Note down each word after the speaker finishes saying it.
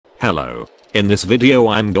Hello. In this video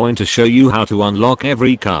I'm going to show you how to unlock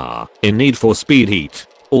every car in Need for Speed Heat.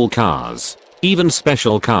 All cars. Even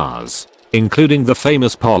special cars. Including the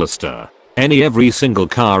famous Polestar. Every single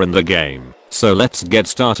car in the game. So let's get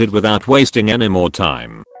started without wasting any more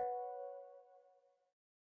time.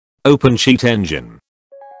 Open Cheat Engine.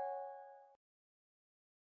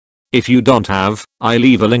 If you don't have, I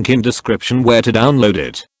leave a link in description where to download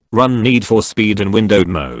it. Run Need for Speed in windowed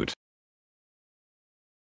mode.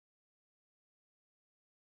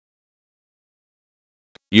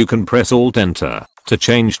 You can press Alt Enter to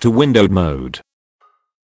change to windowed mode.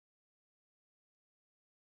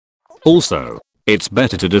 Also, it's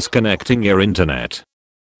better to disconnecting your internet.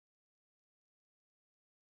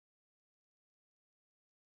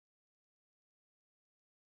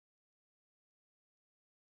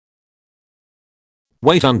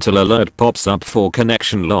 Wait until alert pops up for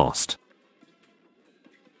connection lost.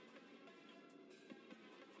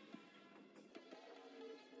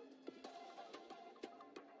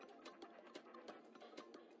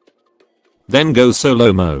 Then go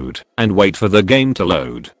solo mode and wait for the game to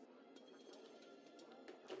load.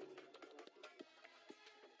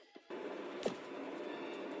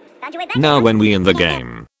 Now when we in the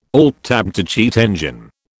game, Alt tab to Cheat Engine.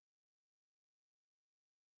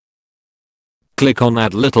 Click on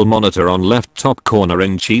that little monitor on left top corner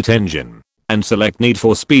in Cheat Engine and select Need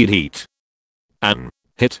for Speed Heat. And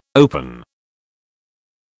hit open.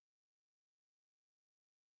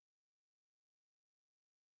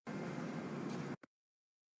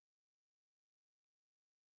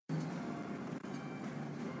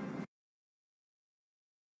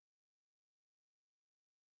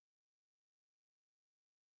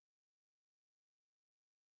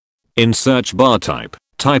 In search bar type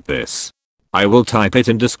this. I will type it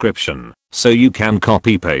in description, so you can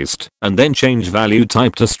copy paste and then change value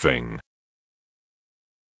type to string.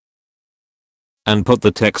 And put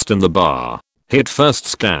the text in the bar. Hit first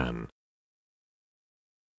scan.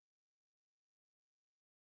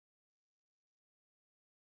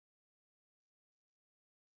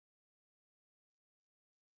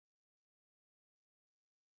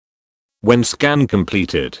 When scan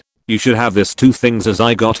completed, you should have this two things as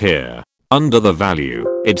I got here. Under the value,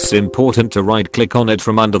 it's important to right click on it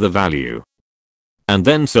from under the value. And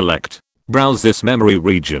then select, browse this memory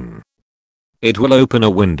region. It will open a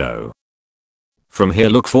window. From here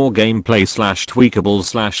look for gameplay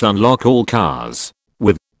 /tweakables /UnlockAllCars.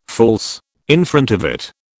 With false in front of it.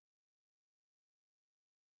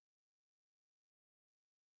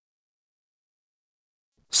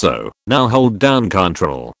 So, now hold down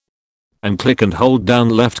Ctrl. And click and hold down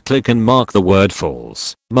left click and mark the word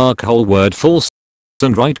false. Mark whole word false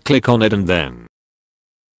and right click on it and then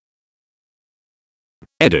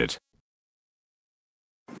edit.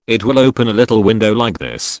 It will open a little window like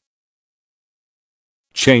this.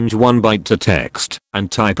 Change one byte to text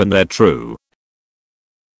and type in there true.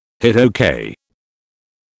 Hit OK.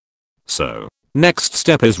 So, next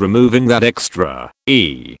step is removing that extra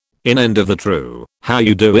E in end of the true. How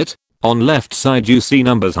you do it? On left side you see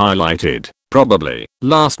numbers highlighted, probably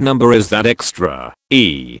last number is that extra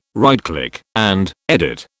E. Right click and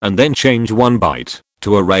edit and then change one byte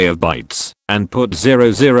to array of bytes and put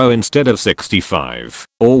 00 instead of 65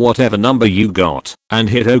 or whatever number you got and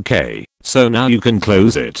hit OK. So now you can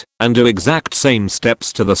close it and do exact same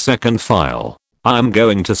steps to the second file. I'm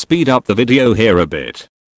going to speed up the video here a bit.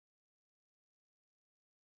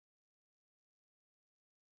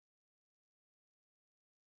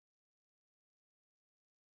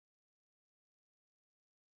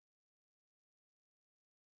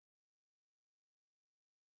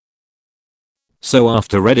 So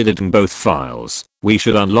after editing both files, we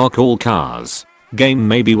should unlock all cars. Game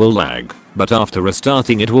maybe will lag, but after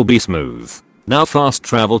restarting it will be smooth. Now fast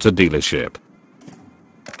travel to dealership.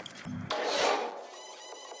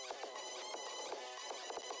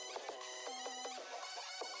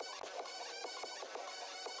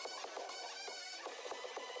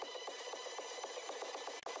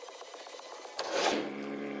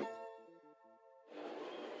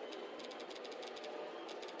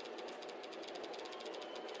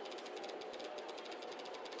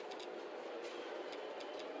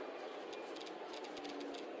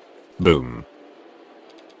 Boom.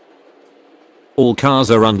 All cars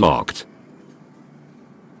are unlocked.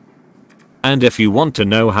 And if you want to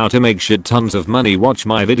know how to make shit tons of money, watch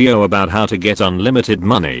my video about how to get unlimited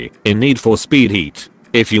money in Need for Speed Heat.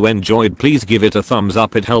 If you enjoyed, please give it a thumbs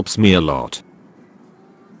up, it helps me a lot.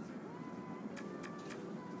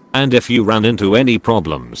 And if you ran into any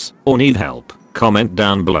problems or need help, comment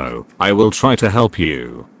down below. I will try to help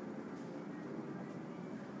you.